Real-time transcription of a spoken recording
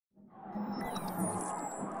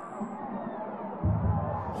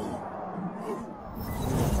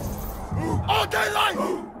day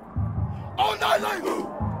long, all night long,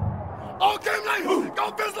 all game long,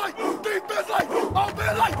 offense like, defense like,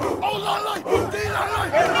 offense like, O-line like, D-line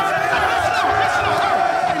like.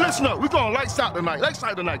 Hey, listen up. We're going lights out tonight. Lights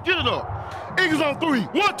out tonight. Get it up. Eagles on 3.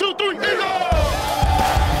 1, 2, 3. Eagles!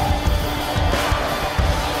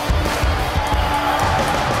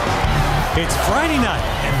 It's Friday night,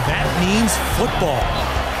 and that means football.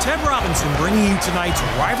 Ted Robinson bringing you tonight's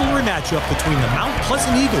rivalry matchup between the Mount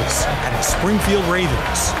Pleasant Eagles and the Springfield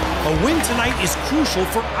Ravens. A win tonight is crucial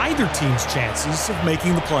for either team's chances of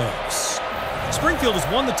making the playoffs. Springfield has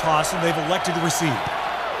won the toss, and they've elected to receive.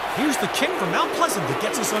 Here's the kick from Mount Pleasant that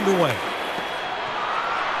gets us underway.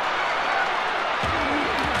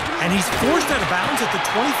 And he's forced out of bounds at the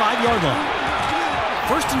 25-yard line.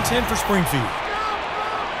 1st and 10 for Springfield.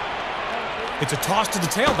 It's a toss to the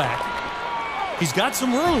tailback. He's got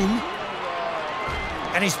some room.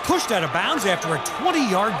 And he's pushed out of bounds after a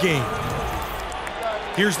 20-yard gain.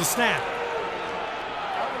 Here's the snap.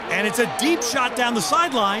 And it's a deep shot down the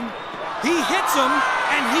sideline. He hits him,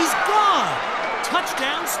 and he's gone.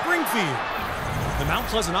 Touchdown, Springfield. The Mount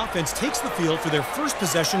Pleasant offense takes the field for their first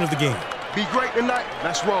possession of the game. Be great tonight.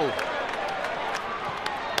 Let's roll.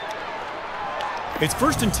 It's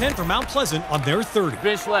 1st and 10 for Mount Pleasant on their 30.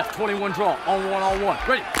 Bench left, 21 draw, on one.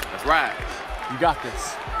 Ready? Let's ride. You got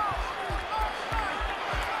this.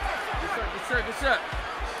 Good set.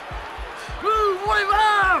 Blue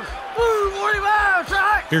 45! Blue 45!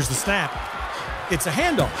 Track! Here's the snap. It's a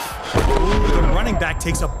handoff. The running back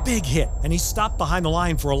takes a big hit, and he's stopped behind the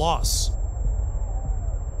line for a loss.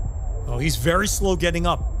 Oh, he's very slow getting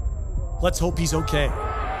up. Let's hope he's okay.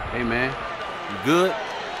 Hey, man. You good?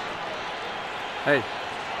 Hey,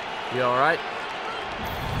 you all right?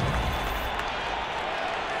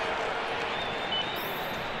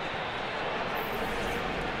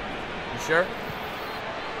 You sure?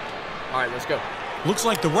 All right, let's go. Looks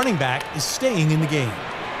like the running back is staying in the game.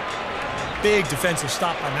 Big defensive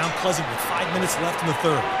stop by Mount Pleasant with 5 minutes left in the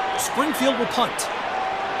third. Springfield will punt.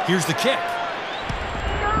 Here's the kick.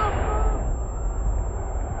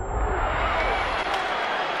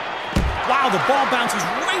 Wow, the ball bounces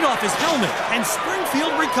right off his helmet, and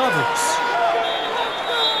Springfield recovers.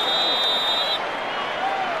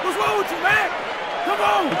 What's wrong with you, man? Come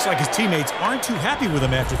on! Looks like his teammates aren't too happy with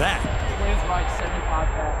him after that.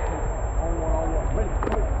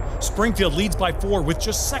 Springfield leads by 4 with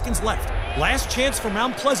just seconds left. Last chance for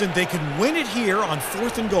Mount Pleasant. They can win it here on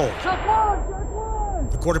 4th and goal. Check one.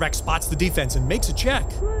 The quarterback spots the defense and makes a check.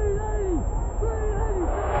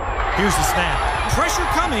 Here's the snap. Pressure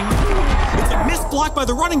coming. It's a missed block by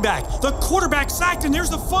the running back. The quarterback sacked, and there's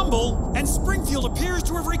the fumble. And Springfield appears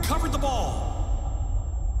to have recovered the ball.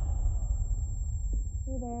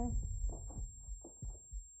 Hey there.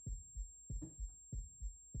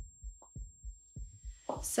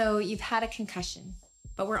 So you've had a concussion,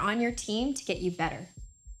 but we're on your team to get you better.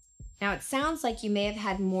 Now it sounds like you may have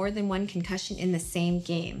had more than one concussion in the same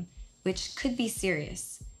game, which could be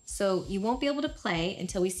serious. So you won't be able to play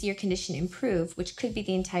until we see your condition improve, which could be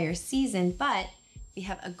the entire season, but we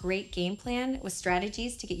have a great game plan with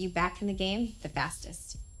strategies to get you back in the game the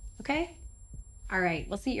fastest. Okay? All right,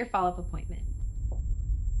 we'll see you at your follow-up appointment.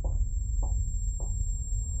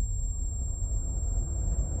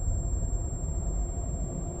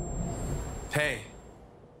 Hey,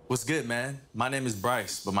 what's good, man? My name is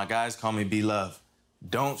Bryce, but my guys call me B-Love.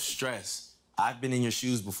 Don't stress. I've been in your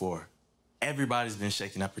shoes before. Everybody's been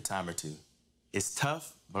shaken up a time or two. It's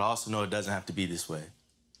tough, but I also know it doesn't have to be this way.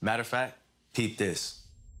 Matter of fact, peep this.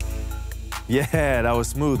 Yeah, that was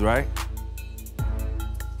smooth, right?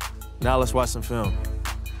 Now let's watch some film.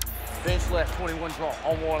 Bench left, 21 draw,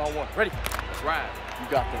 on one. Ready? Let's ride. You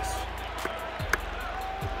got this.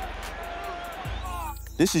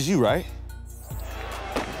 This is you, right?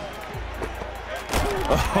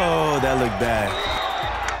 Oh, that looked bad.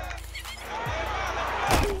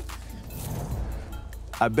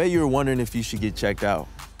 I bet you were wondering if you should get checked out.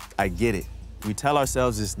 I get it. We tell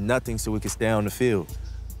ourselves it's nothing so we can stay on the field.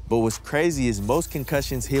 But what's crazy is most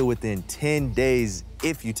concussions heal within 10 days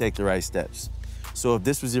if you take the right steps. So if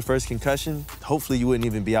this was your first concussion, hopefully you wouldn't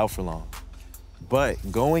even be out for long. But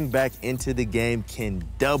going back into the game can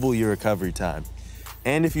double your recovery time.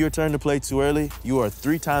 And if you return to play too early, you are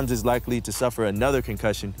 3 times as likely to suffer another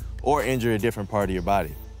concussion or injure a different part of your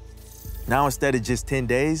body. Now, instead of just 10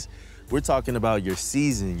 days, we're talking about your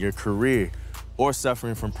season, your career, or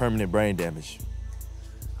suffering from permanent brain damage.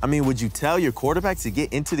 I mean, would you tell your quarterback to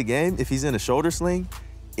get into the game if he's in a shoulder sling?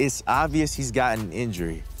 It's obvious he's got an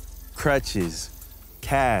injury. Crutches,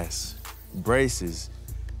 casts, braces.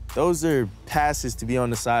 Those are passes to be on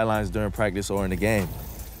the sidelines during practice or in the game.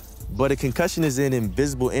 But a concussion is an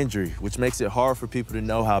invisible injury, which makes it hard for people to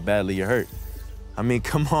know how badly you're hurt. I mean,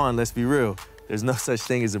 come on, let's be real. There's no such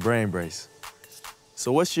thing as a brain brace.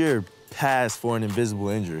 So what's your pass for an invisible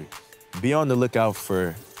injury? Be on the lookout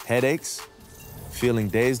for headaches, feeling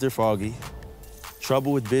dazed or foggy,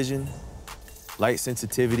 trouble with vision, light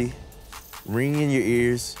sensitivity, ringing in your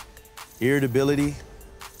ears, irritability,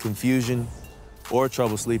 confusion, or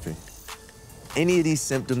trouble sleeping. Any of these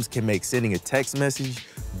symptoms can make sending a text message,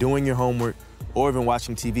 doing your homework, or even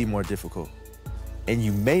watching TV more difficult. And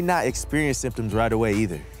you may not experience symptoms right away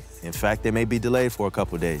either. In fact, they may be delayed for a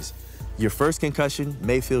couple days. Your first concussion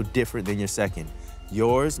may feel different than your second.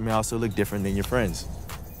 Yours may also look different than your friends.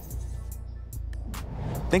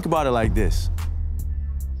 Think about it like this.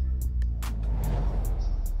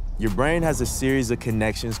 Your brain has a series of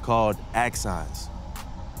connections called axons.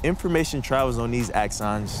 Information travels on these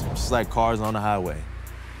axons just like cars on the highway.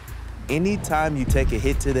 Anytime you take a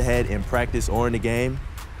hit to the head in practice or in the game,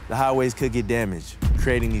 the highways could get damaged,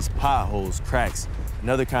 creating these potholes, cracks, and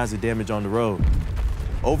other kinds of damage on the road.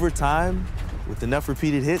 Over time, with enough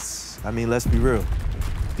repeated hits, I mean, let's be real,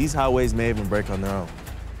 these highways may even break on their own.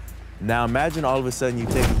 Now imagine all of a sudden you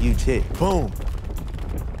take a huge hit, boom.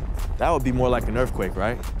 That would be more like an earthquake,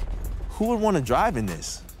 right? Who would want to drive in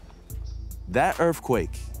this? That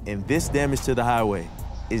earthquake and this damage to the highway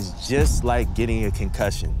is just like getting a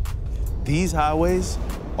concussion. These highways,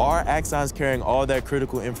 our axons carrying all that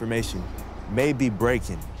critical information, may be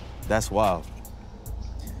breaking. That's wild.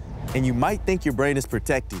 And you might think your brain is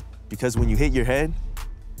protected because when you hit your head,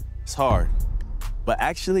 it's hard. But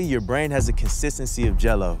actually, your brain has a consistency of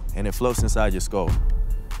jello and it floats inside your skull.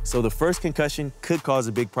 So the first concussion could cause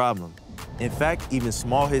a big problem. In fact, even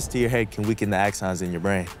small hits to your head can weaken the axons in your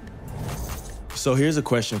brain. So here's a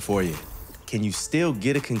question for you. Can you still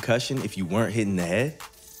get a concussion if you weren't hit in the head?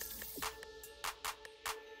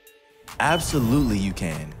 Absolutely you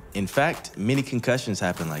can. In fact, many concussions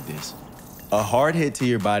happen like this. A hard hit to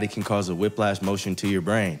your body can cause a whiplash motion to your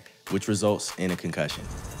brain, which results in a concussion.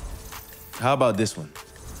 How about this one?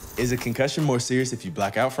 Is a concussion more serious if you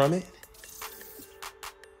black out from it?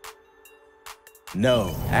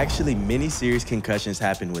 No, actually many serious concussions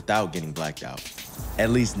happen without getting blacked out. At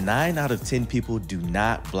least 9 out of 10 people do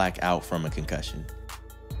not black out from a concussion.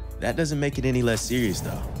 That doesn't make it any less serious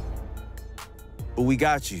though. But we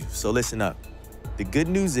got you, so listen up. The good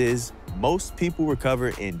news is most people recover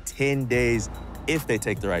in 10 days if they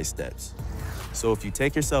take the right steps. So if you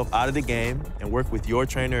take yourself out of the game and work with your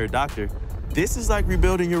trainer or doctor, this is like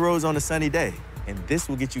rebuilding your roads on a sunny day, and this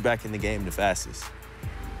will get you back in the game the fastest.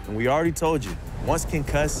 And we already told you, once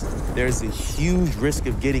concussed, there's a huge risk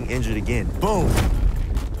of getting injured again. Boom!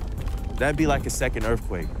 That'd be like a second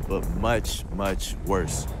earthquake, but much, much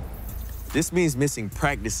worse. This means missing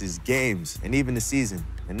practices, games, and even the season,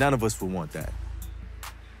 and none of us would want that.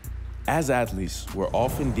 As athletes, we're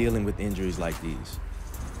often dealing with injuries like these.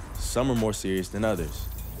 Some are more serious than others.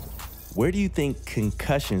 Where do you think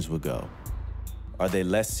concussions would go? Are they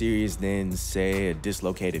less serious than, say, a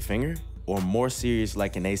dislocated finger? Or more serious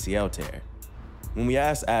like an ACL tear? When we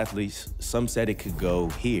ask athletes, some said it could go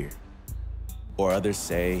here, or others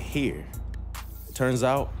say here. Turns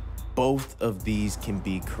out, both of these can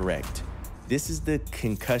be correct. This is the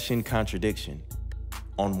concussion contradiction.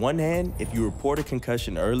 On one hand, if you report a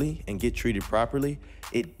concussion early and get treated properly,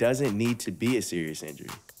 it doesn't need to be a serious injury.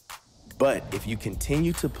 But if you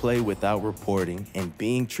continue to play without reporting and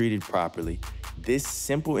being treated properly, this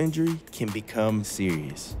simple injury can become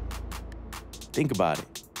serious. Think about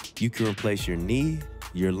it. You can replace your knee,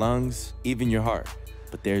 your lungs, even your heart,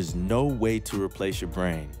 but there's no way to replace your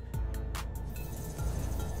brain.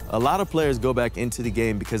 A lot of players go back into the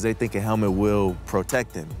game because they think a helmet will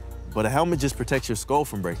protect them, but a helmet just protects your skull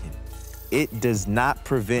from breaking. It does not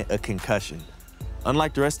prevent a concussion.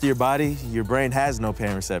 Unlike the rest of your body, your brain has no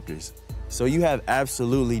pain receptors, so you have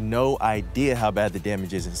absolutely no idea how bad the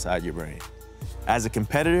damage is inside your brain. As a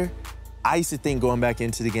competitor, I used to think going back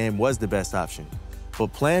into the game was the best option,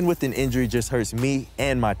 but playing with an injury just hurts me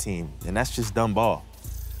and my team, and that's just dumb ball.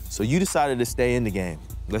 So you decided to stay in the game.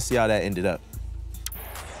 Let's see how that ended up.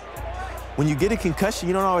 When you get a concussion,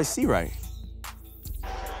 you don't always see right.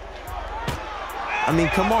 I mean,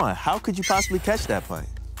 come on, how could you possibly catch that punt?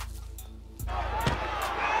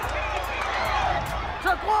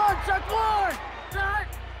 Check one, check one! Check!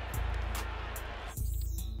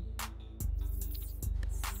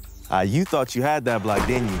 You thought you had that block,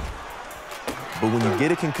 didn't you? But when you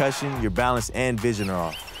get a concussion, your balance and vision are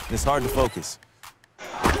off, and it's hard to focus.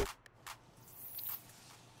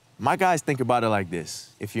 My guys think about it like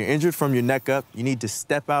this. If you're injured from your neck up, you need to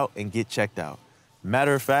step out and get checked out.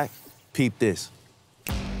 Matter of fact, peep this.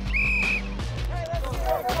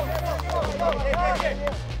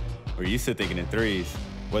 We're used to thinking in threes,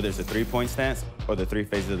 whether it's a three-point stance or the three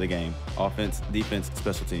phases of the game: offense, defense,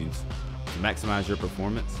 special teams. To maximize your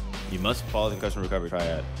performance, you must follow the concussion recovery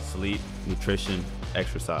triad: sleep, nutrition,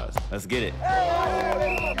 exercise. Let's get it.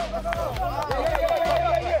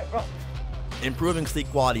 Improving sleep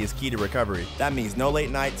quality is key to recovery. That means no late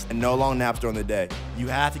nights and no long naps during the day. You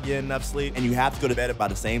have to get enough sleep, and you have to go to bed about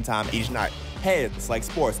the same time each night. Hey, it's like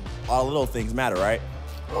sports. All little things matter, right?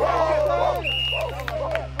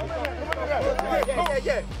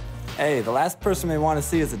 Hey, the last person they want to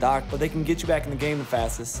see is a doc, but they can get you back in the game the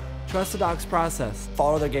fastest. Trust the doc's process.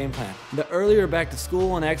 Follow their game plan. The earlier you're back to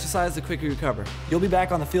school and exercise, the quicker you recover. You'll be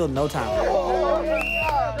back on the field in no time.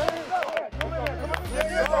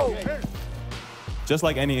 Just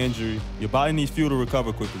like any injury, your body needs fuel to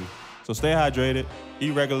recover quickly. So stay hydrated,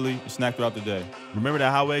 eat regularly, and snack throughout the day. Remember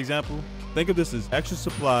that highway example? Think of this as extra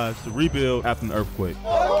supplies to rebuild after an earthquake.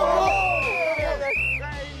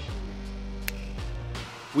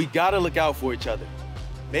 We gotta look out for each other.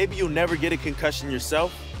 Maybe you'll never get a concussion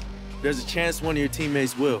yourself. There's a chance one of your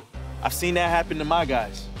teammates will. I've seen that happen to my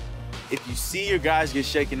guys. If you see your guys get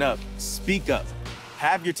shaken up, speak up.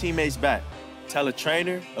 Have your teammates back. Tell a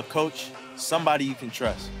trainer, a coach, somebody you can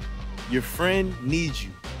trust. Your friend needs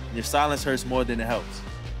you. Your silence hurts more than it helps.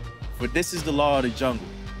 For this is the law of the jungle.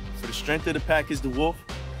 For the strength of the pack is the wolf,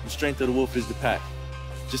 the strength of the wolf is the pack.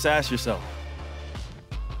 Just ask yourself,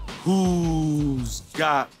 who's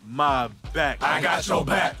got my back? I got your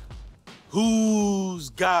back.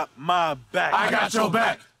 Who's got my back? I got your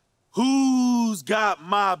back. Who's got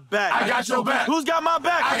my back? I got your back. Who's got my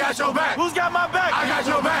back? I got your back. Who's got my back? I got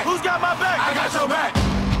your back. Who's got my back? I got your back.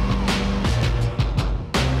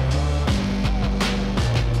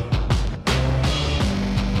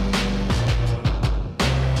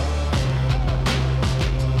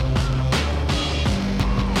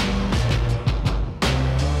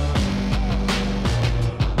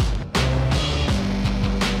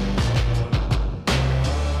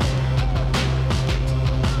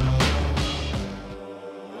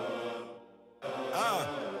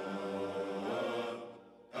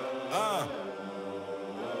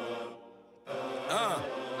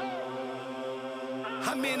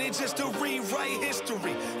 I'm in it just to rewrite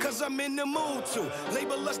history, cause I'm in the mood to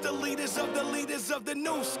label us the leaders of the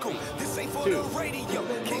new school. This ain't for the radio,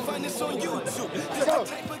 can't find this on YouTube. This the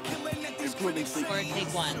type of killing that these critics see.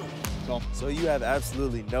 Take one. So you have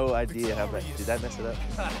absolutely no idea how bad. Did that mess it up?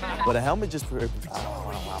 But a helmet just for.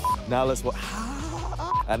 Now let's walk.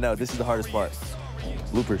 I know, this is the hardest part.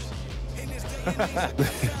 Loopers.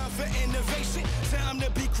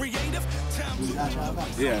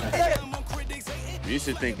 Yeah. You're used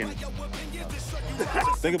to thinking.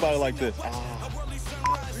 Think about it like this.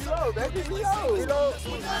 Reload, baby, reload.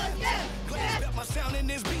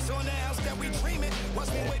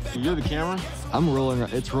 You're the camera? I'm rolling.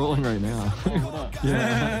 It's rolling right now.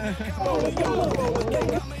 Yeah.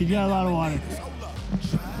 You got a lot of water.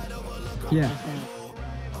 Yeah.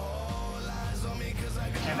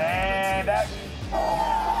 And that.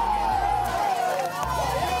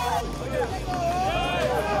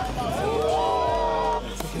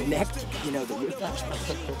 Connect, you know, the whiplash.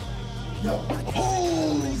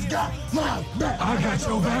 Who's got my back? I got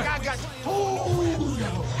your back.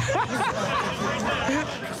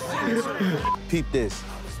 Peep this.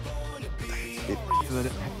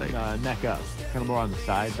 Neck up. Kind of more on the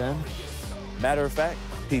side then. Matter of fact,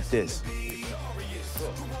 peep this.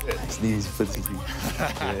 Sneeze, footsie.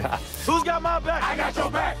 Yeah. Who's got my back? I got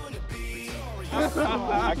your back.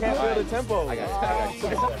 I can't feel the tempo. I got you.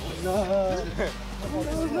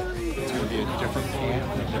 It's gonna be a different game.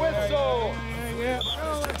 Whistle.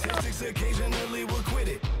 Statistics occasionally will quit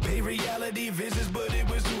it. Pay reality visits, but it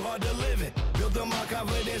was too hard to live it. Built up my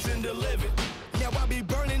confidence and delivered. Now I be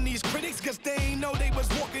burning these critics, cause they ain't know they was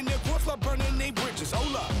walking the course while burning their bridges.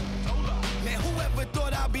 Hold up. Man, whoever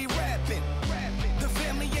thought I'd be rapping? The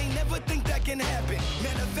family ain't never think that can happen.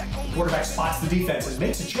 Matter of fact, only Quarterback spots the defense and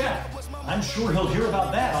makes a check. I'm sure he'll hear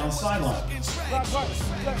about that on the sideline.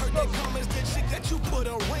 Heard the comments that chick that you put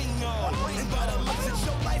a ring on. And by the looks at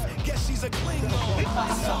your life, guess she's a Klingon.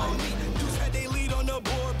 Saw me, dudes had they lead on the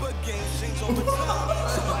board, but game changed over time.